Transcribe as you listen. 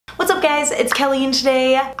guys, it's Kelly, and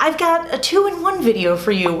today I've got a 2-in-1 video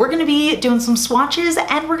for you. We're gonna be doing some swatches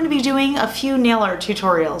and we're gonna be doing a few nail art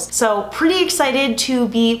tutorials. So pretty excited to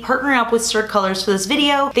be partnering up with Cirque Colors for this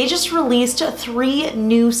video. They just released 3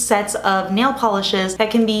 new sets of nail polishes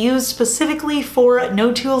that can be used specifically for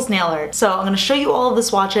no tools nail art. So I'm gonna show you all of the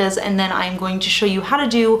swatches and then I'm going to show you how to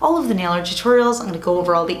do all of the nail art tutorials. I'm gonna go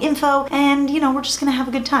over all the info and we're just gonna have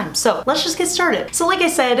a good time. So let's just get started. So like I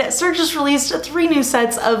said, Cirque just released 3 new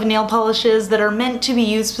sets of nail polishes that are meant to be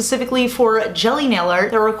used specifically for jelly nail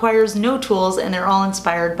art that requires no tools, and they're all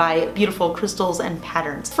inspired by beautiful crystals and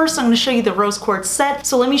patterns. First, I'm going to show you the Rose Quartz set.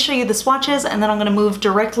 So let me show you the swatches and then I'm going to move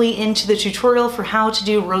directly into the tutorial for how to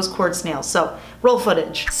do Rose Quartz nails. So roll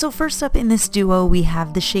footage. So first up in this duo, we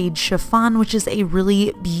have the shade Chiffon, which is a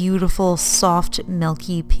really beautiful, soft,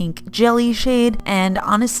 milky pink jelly shade. And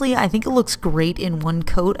honestly, I think it looks great in one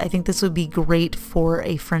coat. I think this would be great for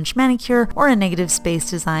a French manicure or a negative space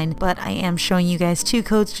design, but I am showing you guys 2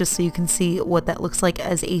 coats just so you can see what that looks like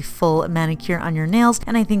as a full manicure on your nails.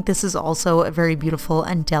 And I think this is also a very beautiful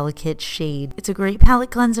and delicate shade. It's a great palette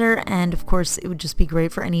cleanser, and of course, it would just be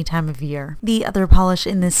great for any time of year. The other polish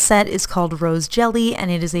in this set is called Rose Jelly, and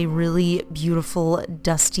it is a really beautiful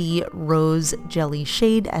dusty rose jelly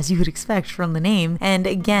shade, as you would expect from the name. And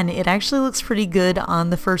again, it actually looks pretty good on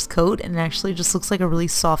the first coat, and it actually just looks like a really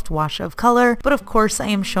soft wash of color. But of course, I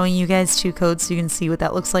am showing you guys 2 coats so you can see what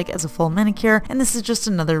that looks like as a full manicure. And this is just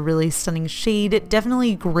another really stunning shade,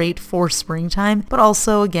 definitely great for springtime, but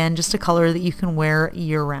also again just a color that you can wear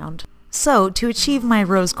year round. So to achieve my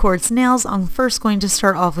Rose Quartz nails, I'm first going to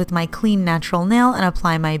start off with my clean natural nail and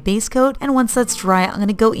apply my base coat, and once that's dry, I'm going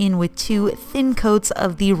to go in with 2 thin coats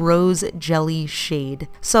of the Rose Jelly shade.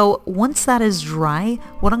 So once that is dry,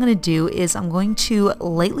 what I'm going to do is I'm going to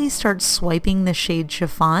lightly start swiping the shade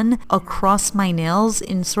Chiffon across my nails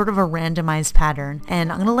in sort of a randomized pattern,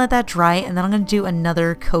 and I'm going to let that dry, and then I'm going to do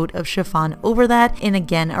another coat of Chiffon over that in,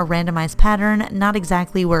 again, a randomized pattern, not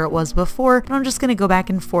exactly where it was before, but I'm just going to go back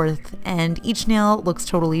and forth. And each nail looks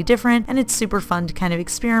totally different, and it's super fun to kind of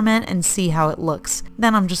experiment and see how it looks.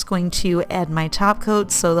 Then I'm just going to add my top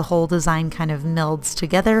coat so the whole design kind of melds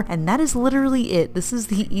together, and that is literally it. This is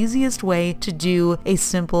the easiest way to do a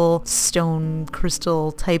simple stone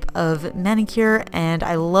crystal type of manicure, and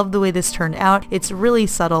I love the way this turned out. It's really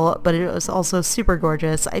subtle, but it was also super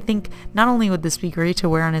gorgeous. I think not only would this be great to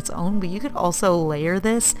wear on its own, but you could also layer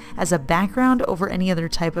this as a background over any other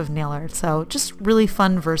type of nail art. So just really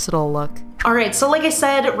fun, versatile look. Alright, so like I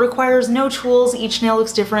said, it requires no tools. Each nail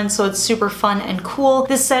looks different, so it's super fun and cool.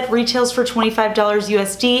 This set retails for $25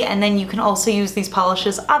 USD, and then you can also use these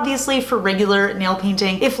polishes, obviously, for regular nail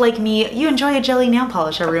painting if, like me, you enjoy a jelly nail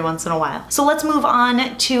polish every once in a while. So let's move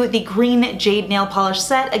on to the Green Jade nail polish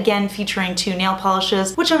set, again featuring 2 nail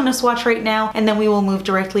polishes, which I'm going to swatch right now, and then we will move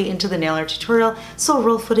directly into the nail art tutorial, so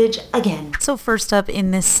roll footage again. So first up in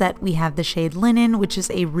this set, we have the shade Linen, which is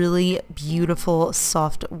a really beautiful,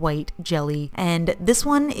 soft white jelly. And this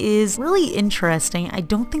one is really interesting. I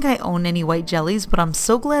don't think I own any white jellies, but I'm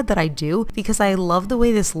so glad that I do because I love the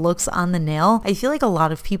way this looks on the nail. I feel like a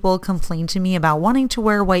lot of people complain to me about wanting to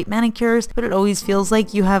wear white manicures, but it always feels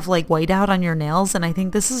like you have like white out on your nails, and I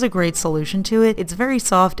think this is a great solution to it. It's very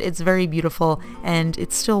soft, it's very beautiful, and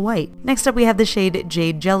it's still white. Next up, we have the shade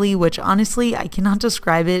Jade Jelly, which honestly, I cannot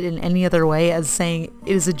describe it in any other way as saying it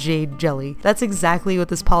is a jade jelly. That's exactly what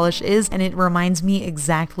this polish is, and it reminds me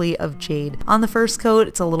exactly of jade. On the first coat,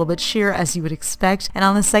 it's a little bit sheer, as you would expect, and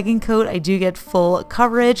on the second coat, I do get full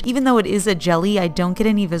coverage. Even though it is a jelly, I don't get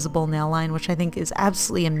any visible nail line, which I think is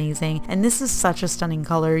absolutely amazing, and this is such a stunning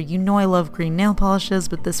color. You know I love green nail polishes,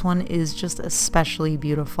 but this one is just especially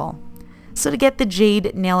beautiful. So to get the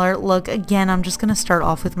jade nail art look, again, I'm just going to start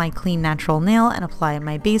off with my clean natural nail and apply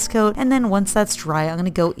my base coat, and then once that's dry, I'm going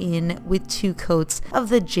to go in with 2 coats of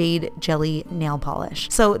the Jade Jelly nail polish.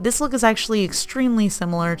 So this look is actually extremely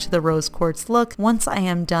similar to the Rose Quartz look. Once I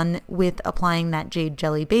am done with applying that Jade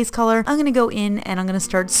Jelly base color, I'm going to go in and I'm going to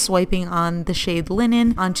start swiping on the shade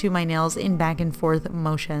Linen onto my nails in back and forth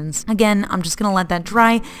motions. Again, I'm just going to let that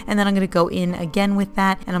dry, and then I'm going to go in again with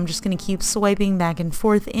that, and I'm just going to keep swiping back and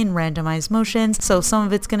forth in randomized motions. So some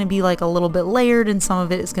of it's going to be like a little bit layered and some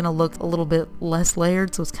of it is going to look a little bit less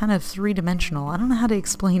layered, so it's kind of 3-dimensional. I don't know how to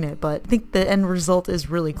explain it, but I think the end result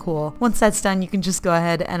is really cool. Once that's done, you can just go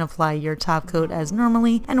ahead and apply your top coat as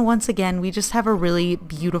normally, and once again, we just have a really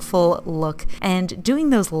beautiful look. And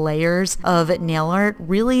doing those layers of nail art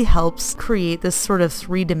really helps create this sort of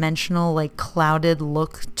 3-dimensional, like clouded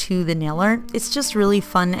look to the nail art. It's just really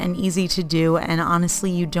fun and easy to do, and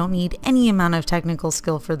honestly, you don't need any amount of technical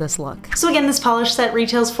skill for this look. So again, this polish set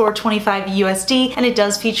retails for $25 USD, and it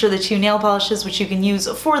does feature the 2 nail polishes, which you can use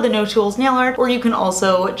for the no tools nail art, or you can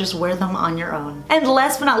also just wear them on your own. And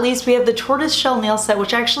last but not least, we have the Tortoise Shell nail set,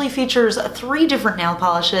 which actually features 3 different nail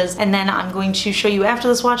polishes, and then I'm going to show you after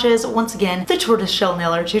the swatches, once again, the Tortoise Shell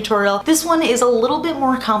nail art tutorial. This one is a little bit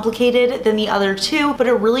more complicated than the other 2, but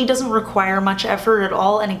it really doesn't require much effort at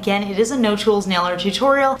all, and again, it is a no tools nail art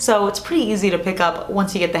tutorial, so it's pretty easy to pick up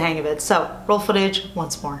once you get the hang of it. So roll footage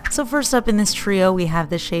once more. So first up in this trio, we have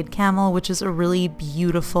the shade Camel, which is a really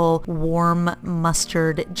beautiful, warm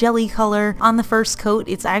mustard jelly color. On the first coat,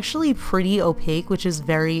 it's actually pretty opaque, which is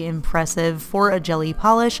very impressive for a jelly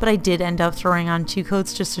polish, but I did end up throwing on 2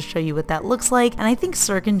 coats just to show you what that looks like. And I think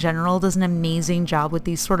Cirque in general does an amazing job with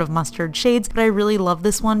these sort of mustard shades, but I really love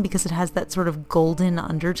this one because it has that sort of golden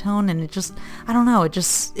undertone, and it just, I don't know,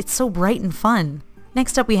 it's so bright and fun.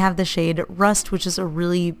 Next up we have the shade Rust, which is a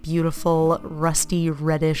really beautiful rusty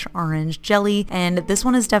reddish orange jelly, and this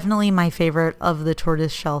one is definitely my favorite of the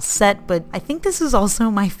Tortoise Shell set, but I think this is also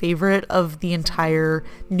my favorite of the entire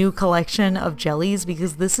new collection of jellies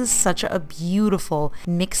because this is such a beautiful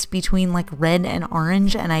mix between like red and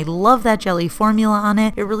orange, and I love that jelly formula on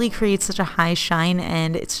it. It really creates such a high shine,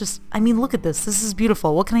 and it's just, I mean, look at this. This is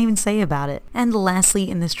beautiful. What can I even say about it? And lastly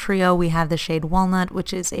in this trio we have the shade Walnut,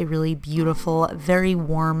 which is a really beautiful, very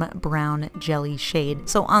warm brown jelly shade.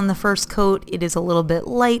 So on the first coat it is a little bit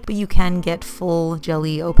light, but you can get full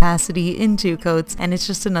jelly opacity in 2 coats, and it's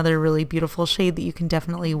just another really beautiful shade that you can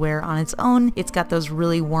definitely wear on its own. It's got those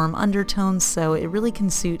really warm undertones, so it really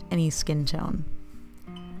can suit any skin tone.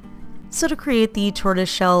 So to create the Tortoise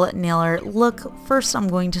Shell nail art look, first I'm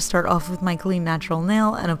going to start off with my clean natural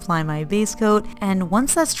nail and apply my base coat, and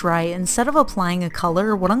once that's dry, instead of applying a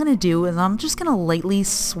color, what I'm going to do is I'm just going to lightly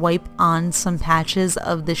swipe on some patches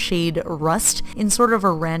of the shade Rust in sort of a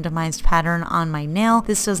randomized pattern on my nail.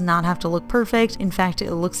 This does not have to look perfect. In fact,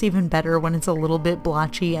 it looks even better when it's a little bit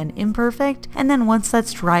blotchy and imperfect. And then once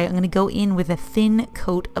that's dry, I'm going to go in with a thin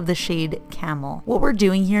coat of the shade Camel. What we're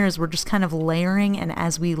doing here is we're just kind of layering, and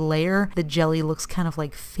as we layer, the jelly looks kind of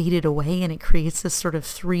like faded away, and it creates this sort of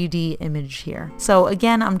 3D image here. So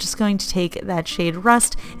again, I'm just going to take that shade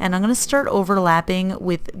Rust, and I'm going to start overlapping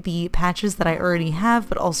with the patches that I already have,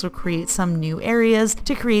 but also create some new areas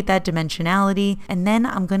to create that dimensionality. And then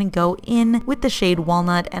I'm going to go in with the shade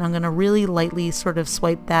Walnut, and I'm going to really lightly sort of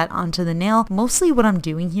swipe that onto the nail. Mostly what I'm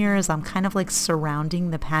doing here is I'm kind of like surrounding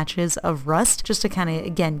the patches of Rust just to kind of,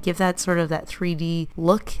 again, give that sort of that 3D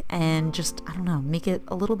look and just, I don't know, make it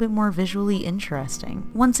a little bit more visually interesting.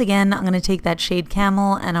 Once again, I'm going to take that shade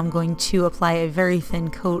Camel and I'm going to apply a very thin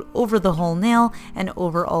coat over the whole nail and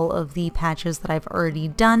over all of the patches that I've already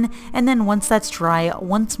done. And then once that's dry,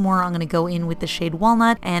 once more I'm going to go in with the shade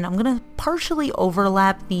Walnut, and I'm going to partially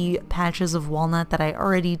overlap the patches of walnut that I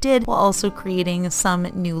already did while also creating some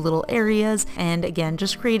new little areas, and again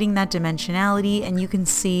just creating that dimensionality. And you can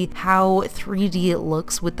see how 3D it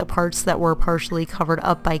looks with the parts that were partially covered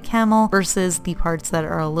up by Camel versus the parts that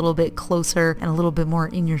are a little bit closer and a little bit more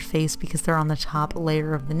in your face because they're on the top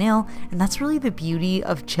layer of the nail. And that's really the beauty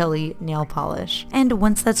of jelly nail polish. And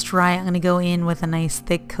once that's dry, I'm going to go in with a nice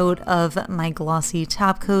thick coat of my glossy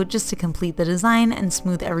top coat just to complete the design and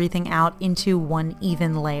smooth everything out into one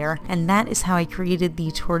even layer. And that is how I created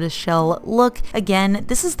the Tortoise Shell look. Again,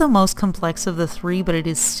 this is the most complex of the 3, but it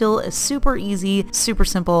is still a super easy, super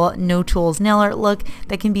simple, no tools nail art look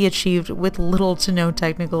that can be achieved with little to no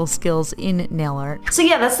technical skills in nail art. So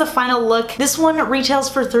yeah, that's the final look. This one retails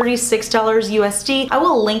for $36 USD. I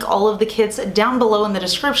will link all of the kits down below in the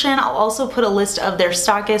description. I'll also put a list of their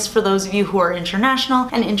stockists for those of you who are international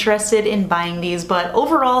and interested in buying these. But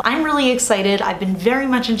overall, I'm really excited. I've been very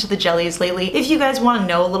much into the jellies lately. If you guys want to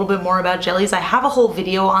know a little bit more about jellies, I have a whole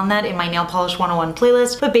video on that in my Nail Polish 101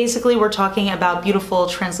 playlist. But basically, we're talking about beautiful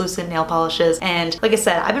translucent nail polishes. And like I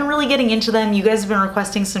said, I've been really getting into them. You guys have been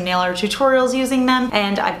requesting some nail art tutorials using them,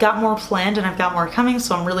 and I've got more planned and I've got more coming,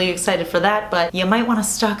 so I'm really excited for that. But you might want to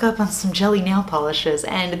stock up on some jelly nail polishes,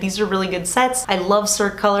 and these are really good sets. I love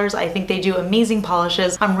Cirque Colors. I think they do amazing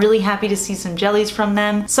polishes. I'm really happy to see some jellies from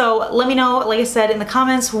them. So let me know, like I said, in the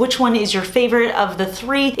comments, which one is your favorite of the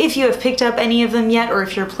 3. If you have picked up any of them yet, or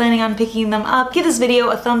if you're planning on picking them up, give this video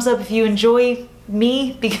a thumbs up if you enjoy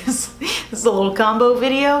me, because this is a little combo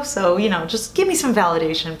video, so you know, just give me some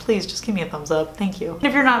validation. Please just give me a thumbs up. Thank you. And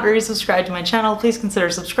if you're not very subscribed to my channel, please consider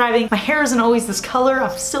subscribing. My hair isn't always this color.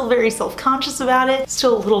 I'm still very self-conscious about it.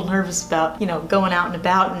 Still a little nervous about, you know, going out and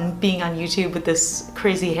about and being on YouTube with this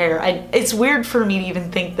crazy hair. It's weird for me to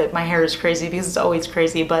even think that my hair is crazy because it's always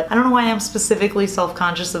crazy, but I don't know why I'm specifically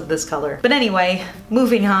self-conscious of this color. But anyway,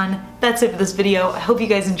 moving on. that's it for this video. I hope you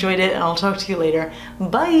guys enjoyed it, and I'll talk to you later.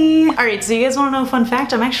 Bye! Alright, so you guys wanna know a fun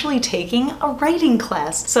fact? I'm actually taking a writing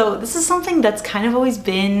class. So this is something that's kind of always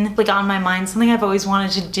been like on my mind, something I've always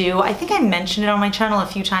wanted to do. I think I mentioned it on my channel a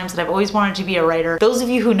few times that I've always wanted to be a writer. Those of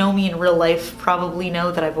you who know me in real life probably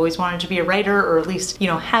know that I've always wanted to be a writer, or at least, you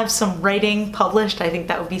know, have some writing published. I think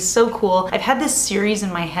that would be so cool. I've had this series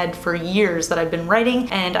in my head for years that I've been writing,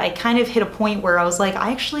 and I kind of hit a point where I was like,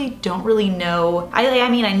 I actually don't really know. I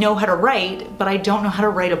mean, I know how to write, but I don't know how to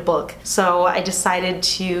write a book. So I decided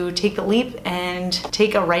to take the leap and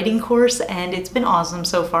take a writing course, and it's been awesome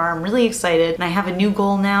so far. I'm really excited, and I have a new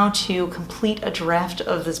goal now to complete a draft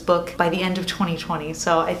of this book by the end of 2020.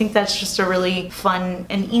 So I think that's just a really fun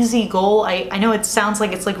and easy goal. I know it sounds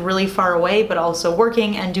like it's like really far away, but also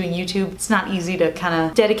working and doing YouTube, it's not easy to kind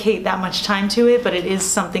of dedicate that much time to it, but it is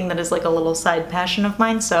something that is like a little side passion of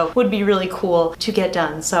mine, so would be really cool to get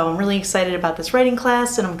done. So I'm really excited about this writing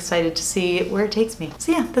class, and I'm excited to see where it takes me.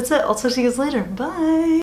 So yeah, that's it. I'll talk to you guys later. Bye!